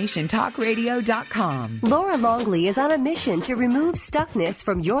TransformationTalkRadio.com. Laura Longley is on a mission to remove stuckness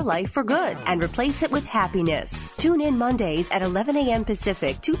from your life for good and replace it with happiness. Tune in Mondays at 11 a.m.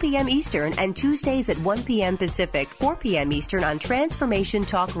 Pacific, 2 p.m. Eastern, and Tuesdays at 1 p.m. Pacific, 4 p.m. Eastern on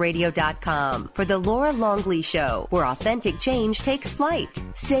TransformationTalkRadio.com for the Laura Longley Show, where authentic change takes flight.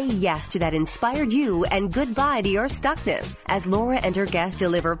 Say yes to that inspired you and goodbye to your stuckness as Laura and her guests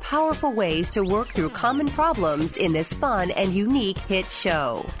deliver powerful ways to work through common problems in this fun and unique hit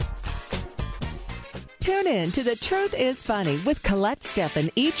show. Tune in to The Truth is Funny with Colette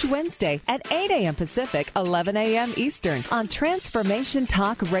Steffen each Wednesday at 8 a.m. Pacific, 11 a.m. Eastern on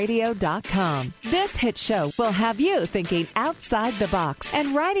TransformationTalkRadio.com. This hit show will have you thinking outside the box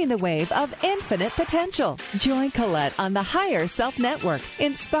and riding the wave of infinite potential. Join Colette on the Higher Self Network,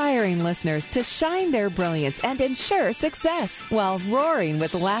 inspiring listeners to shine their brilliance and ensure success while roaring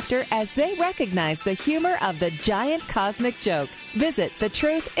with laughter as they recognize the humor of the giant cosmic joke. Visit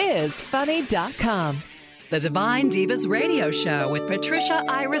thetruthисfunny.com. The Divine Divas Radio Show with Patricia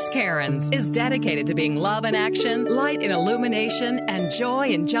Iris Cairns is dedicated to being love in action, light in illumination, and joy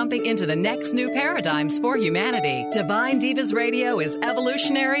in jumping into the next new paradigms for humanity. Divine Divas Radio is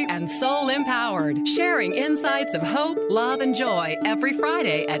evolutionary and soul-empowered, sharing insights of hope, love, and joy every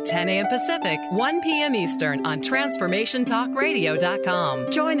Friday at 10 a.m. Pacific, 1 p.m. Eastern on TransformationTalkRadio.com.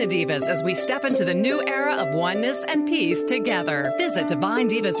 Join the Divas as we step into the new era of oneness and peace together. Visit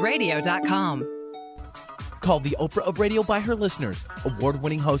DivineDivasRadio.com. Called the Oprah of radio by her listeners,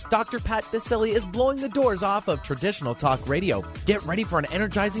 award-winning host Dr. Pat Baccili is blowing the doors off of traditional talk radio. Get ready for an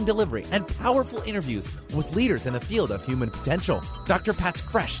energizing delivery and powerful interviews with leaders in the field of human potential. Dr. Pat's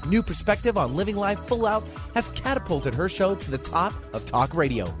fresh, new perspective on living life full out has catapulted her show to the top of talk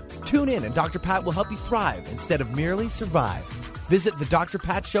radio. Tune in and Dr. Pat will help you thrive instead of merely survive. Visit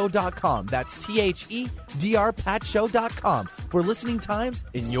thedrpatshow.com. That's THEDRPatshow.com for listening times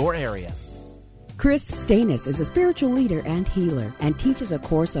in your area. Chris Stanis is a spiritual leader and healer and teaches a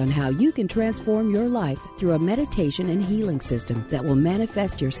course on how you can transform your life through a meditation and healing system that will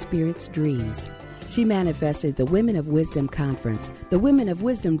manifest your spirit's dreams. She manifested the Women of Wisdom Conference, the Women of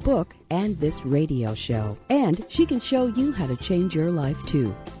Wisdom book, and this radio show. And she can show you how to change your life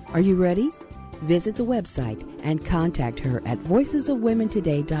too. Are you ready? Visit the website and contact her at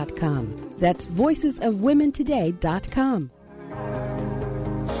voicesofwomentoday.com. That's voicesofwomentoday.com.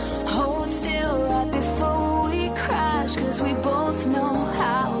 Cause we both know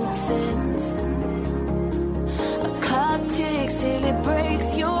how it ends. A clock ticks till it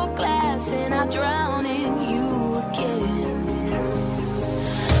breaks your glass, and I drown in you again.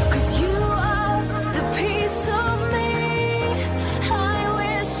 Cause you are the piece of me I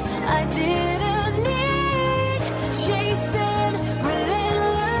wish I didn't need. Chasing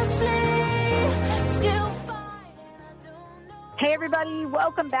relentlessly, still fighting. Hey, everybody,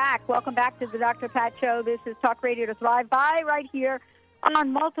 welcome back. Welcome back to the Dr. Pat Show. This is Talk Radio to Thrive By right here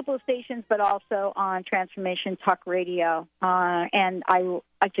on multiple stations, but also on Transformation Talk Radio. And I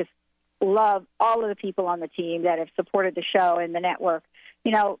just love all of the people on the team that have supported the show and the network.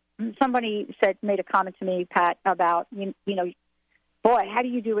 You know, somebody made a comment to me, Pat, about, you know, boy, how do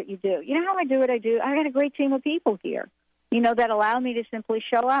you do what you do? You know how I do what I do? I got a great team of people here, you know, that allow me to simply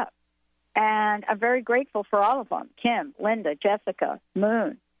show up. And I'm very grateful for all of them. Kim, Linda, Jessica,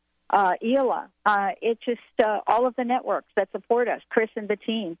 Moon, Ela. It's just all of the networks that support us, Chris and the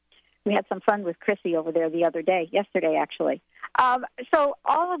team. We had some fun with Chrissy over there yesterday actually. So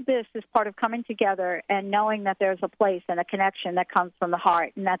all of this is part of coming together and knowing that there's a place and a connection that comes from the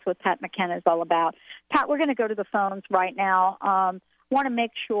heart, and that's what Pat McKenna is all about. Pat, we're going to go to the phones right now. Want to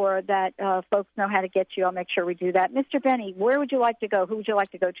make sure that folks know how to get you. I'll make sure we do that. Mr. Benny, where would you like to go? Who would you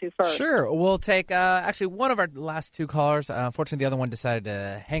like to go to first? Sure. We'll take actually one of our last two callers. Unfortunately, the other one decided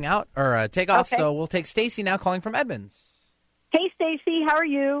to hang out or take off, Okay. So we'll take Stacy now calling from Edmonds. Hey, Stacy, how are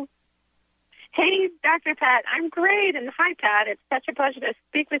you? Hey, Dr. Pat. I'm great. And hi, Pat. It's such a pleasure to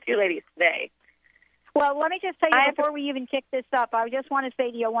speak with you ladies today. Well, let me just tell you before we even kick this up, I just want to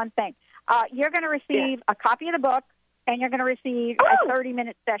say to you one thing. You're going to receive a copy of the book, and you're going to receive a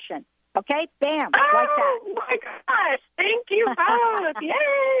 30-minute session. Okay? Bam. Like that. Oh, my gosh. Thank you both.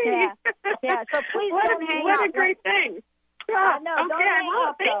 Yay. Yeah. So please don't hang up. What a great thing. No, okay, don't hang well,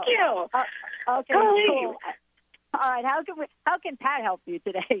 up, thank though. you. Okay, cool. All right, how can Pat help you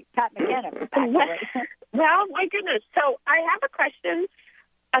today? Pat McKenna. Well, my goodness. So I have a question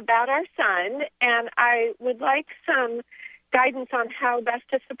about our son, and I would like some guidance on how best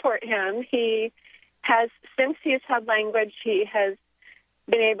to support him. He has, since he's had language, he has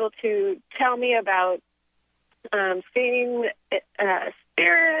been able to tell me about seeing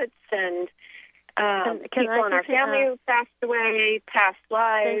spirits and people in our family who passed away, past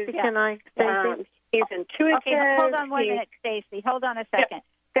lives. Stacey? He's intuitive. Okay, hold on 1 minute, Stacy. Hold on a second.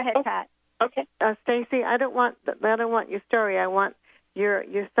 Go ahead, Pat. Okay. Stacey, I don't want your story. I want your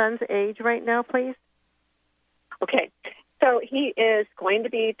son's age right now, please. Okay. So he is going to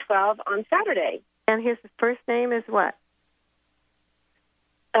be 12 on Saturday. And his first name is what?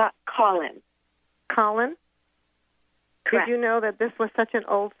 Colin. Colin? Correct. Did you know that this was such an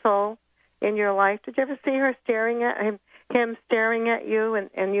old soul in your life? Did you ever see her staring at him staring at you,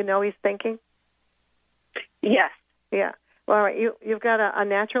 and you know he's thinking? Yes. Yeah. Well, all right. You've got a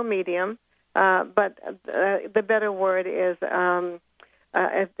natural medium, but the better word is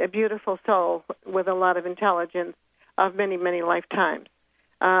a beautiful soul with a lot of intelligence of many, many lifetimes.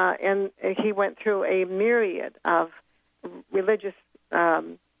 And he went through a myriad of religious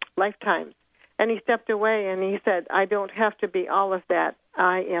lifetimes. And he stepped away and he said, I don't have to be all of that.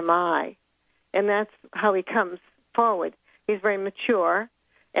 I am I. And that's how he comes forward. He's very mature.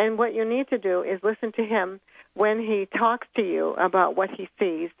 And what you need to do is listen to him when he talks to you about what he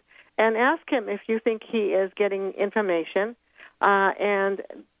sees, and ask him if you think he is getting information, and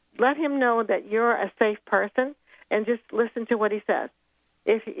let him know that you're a safe person, and just listen to what he says.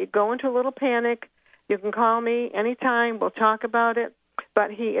 If you go into a little panic, you can call me anytime. We'll talk about it.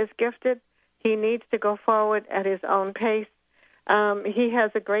 But he is gifted. He needs to go forward at his own pace. He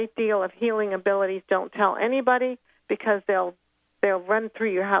has a great deal of healing abilities. Don't tell anybody, because they'll run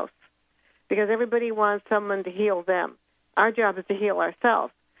through your house, because everybody wants someone to heal them. Our job is to heal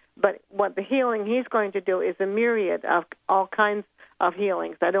ourselves. But what the healing he's going to do is a myriad of all kinds of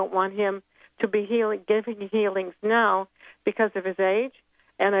healings. I don't want him to be giving healings now because of his age,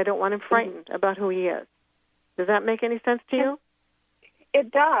 and I don't want him frightened about who he is. Does that make any sense to you? It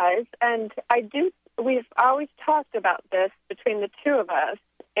does, and we've always talked about this between the two of us,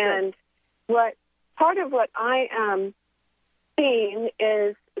 and part of what I am seeing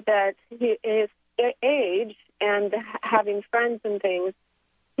is that his age and having friends and things,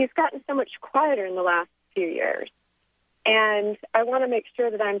 he's gotten so much quieter in the last few years. And I want to make sure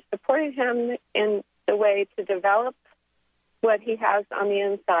that I'm supporting him in the way to develop what he has on the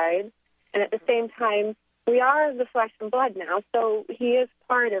inside. And at the same time, we are the flesh and blood now, so he is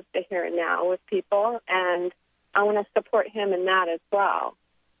part of the here and now with people, and I want to support him in that as well.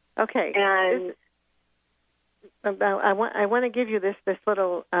 Okay. And I want to give you this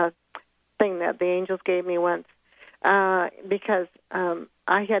little thing that the angels gave me once, because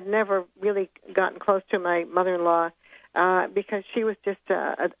I had never really gotten close to my mother-in-law, because she was just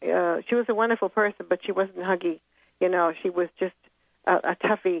she was a wonderful person, but she wasn't huggy. She was just a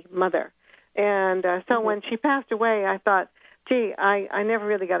toughy mother. And so when she passed away, I thought, gee, I never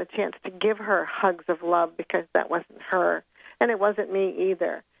really got a chance to give her hugs of love, because that wasn't her, and it wasn't me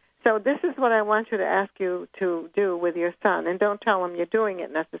either. So this is what I want you to ask you to do with your son, and don't tell him you're doing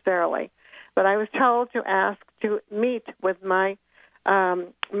it necessarily. But I was told to ask to meet with my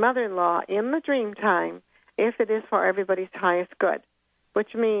mother-in-law in the dream time if it is for everybody's highest good,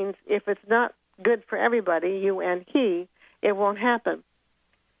 which means if it's not good for everybody, you and he, it won't happen.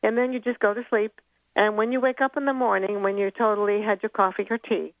 And then you just go to sleep, and when you wake up in the morning, when you totally had your coffee or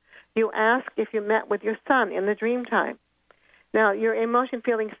tea, you ask if you met with your son in the dream time. Now, your emotion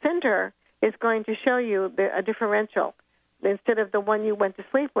feeling center is going to show you a differential. Instead of the one you went to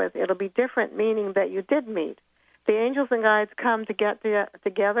sleep with, it'll be different, meaning that you did meet. The angels and guides come to get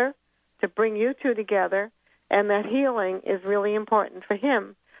together, to bring you two together, and that healing is really important for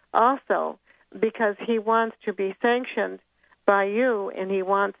him also, because he wants to be sanctioned by you, and he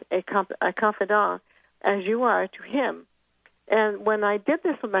wants a confidant, as you are to him. And when I did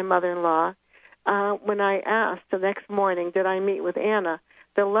this with my mother-in-law, when I asked the next morning, did I meet with Anna,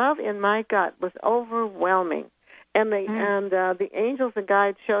 the love in my gut was overwhelming. And the angels and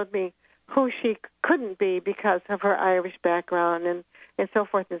guides showed me who she couldn't be because of her Irish background and so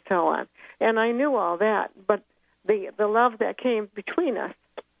forth and so on. And I knew all that, but the love that came between us,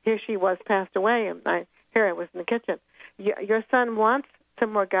 here she was passed away, and here I was in the kitchen. Your son wants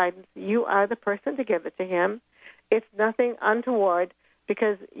some more guidance. You are the person to give it to him. It's nothing untoward,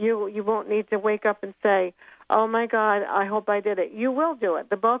 because you won't need to wake up and say, oh, my God, I hope I did it. You will do it.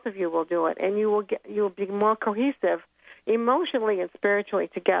 The both of you will do it, and you will be more cohesive emotionally and spiritually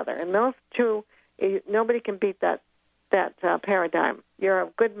together. And those two, nobody can beat that paradigm. You're a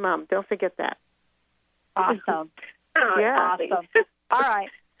good mom. Don't forget that. Awesome. Yeah. Awesome. All right.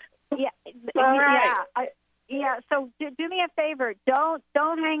 Yeah. All right. Yeah. So do me a favor. Don't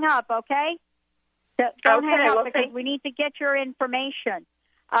hang up, okay? Don't hang up, because we need to get your information.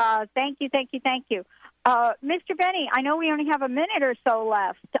 Thank you. Mr. Benny, I know we only have a minute or so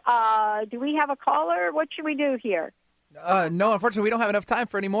left. Do we have a caller? What should we do here? No, unfortunately, we don't have enough time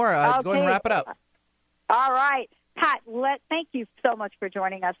for any more. Go ahead and wrap it up. All right. Pat, thank you so much for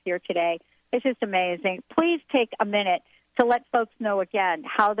joining us here today. It's just amazing. Please take a minute to let folks know again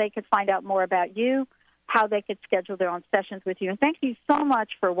how they could find out more about you, how they could schedule their own sessions with you. And thank you so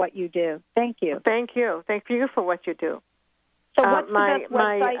much for what you do. Thank you. Thank you. Thank you for what you do. So what's the best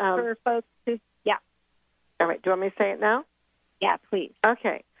website for folks to... Yeah. All right. Do you want me to say it now? Yeah, please.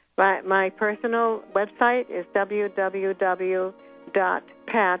 Okay. My personal website is www.pat,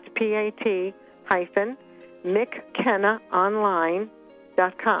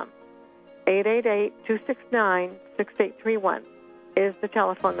 McKennaonline.com. 888-269-6831 is the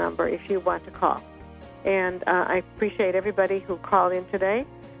telephone number if you want to call. And I appreciate everybody who called in today,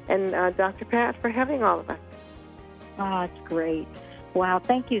 and Dr. Pat for having all of us. Oh, it's great. Wow,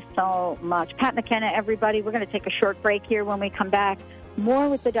 thank you so much. Pat McKenna, everybody. We're going to take a short break here. When we come back, more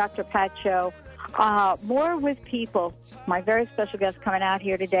with the Dr. Pat Show, more with people. My very special guest coming out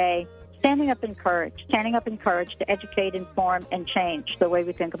here today, standing up in courage to educate, inform, and change the way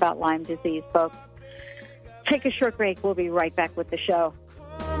we think about Lyme disease, folks. Take a short break. We'll be right back with the show.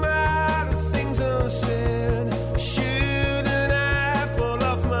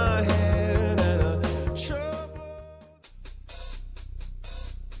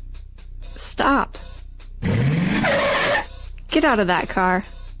 Stop. Get out of that car.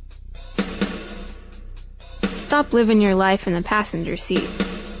 Stop living your life in the passenger seat.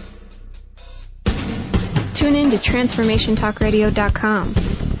 Tune in to TransformationTalkRadio.com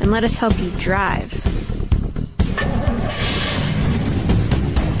and let us help you drive.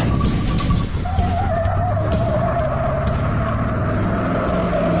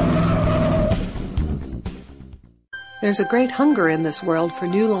 There's a great hunger in this world for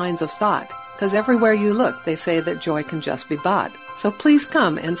new lines of thought, because everywhere you look, they say that joy can just be bought. So please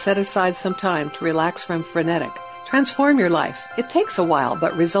come and set aside some time to relax from frenetic. Transform your life. It takes a while,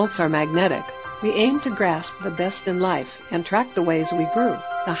 but results are magnetic. We aim to grasp the best in life and track the ways we grew.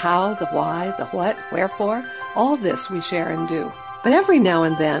 The how, the why, the what, wherefore, all this we share and do. But every now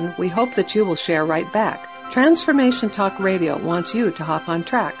and then, we hope that you will share right back. Transformation Talk Radio wants you to hop on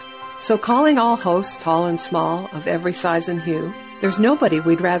track. So calling all hosts, tall and small, of every size and hue, there's nobody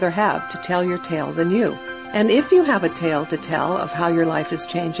we'd rather have to tell your tale than you. And if you have a tale to tell of how your life is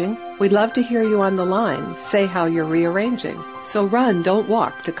changing, we'd love to hear you on the line say how you're rearranging. So run, don't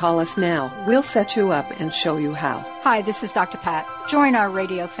walk to call us now. We'll set you up and show you how. Hi, this is Dr. Pat. Join our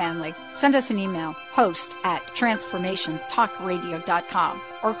radio family. Send us an email, host@transformationtalkradio.com,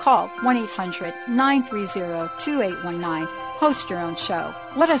 or call 1-800-930-2819. Host your own show.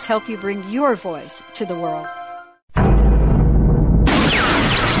 Let us help you bring your voice to the world.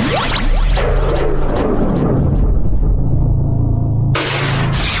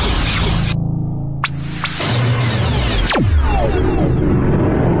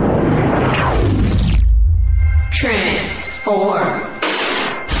 Transform.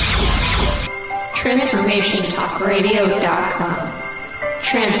 TransformationTalkRadio.com.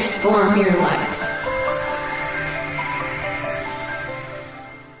 Transform your life.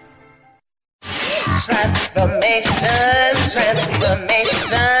 Transformation,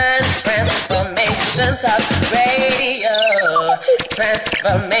 transformation, talk radio.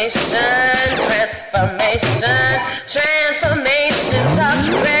 Transformation,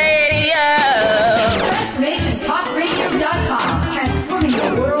 talk radio. TransformationTalkRadio.com. Transforming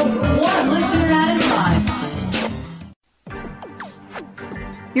the world one listener at a time.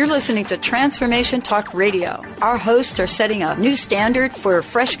 You're listening to Transformation Talk Radio. Our hosts are setting a new standard for a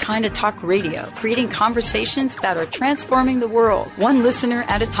fresh kind of talk radio, creating conversations that are transforming the world, one listener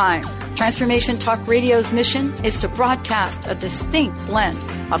at a time. Transformation Talk Radio's mission is to broadcast a distinct blend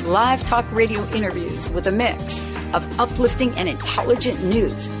of live talk radio interviews with a mix of uplifting and intelligent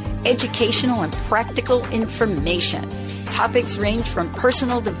news, educational and practical information. Topics range from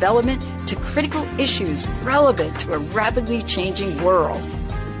personal development to critical issues relevant to a rapidly changing world.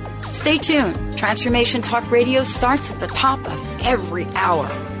 Stay tuned. Transformation Talk Radio starts at the top of every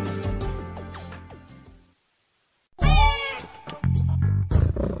hour.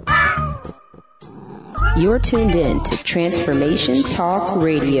 You're tuned in to Transformation Talk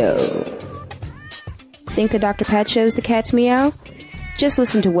Radio. Think the Dr. Pat Show's the cat's meow? Just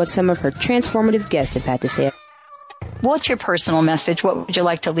listen to what some of her transformative guests have had to say. What's your personal message? What would you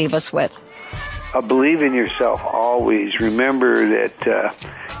like to leave us with? Believe in yourself always. Remember that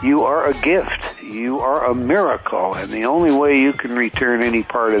you are a gift. You are a miracle. And the only way you can return any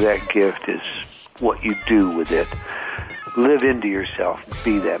part of that gift is what you do with it. Live into yourself.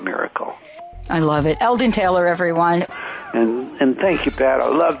 Be that miracle. I love it. Eldon Taylor, everyone. And thank you, Pat. I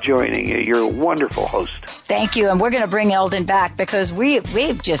love joining you. You're a wonderful host. Thank you. And we're going to bring Eldon back because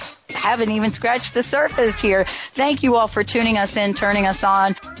we've just haven't even scratched the surface here. Thank you all for tuning us in, turning us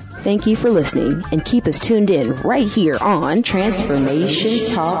on. Thank you for listening, and keep us tuned in right here on Transformation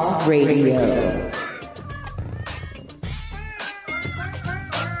Talk Radio.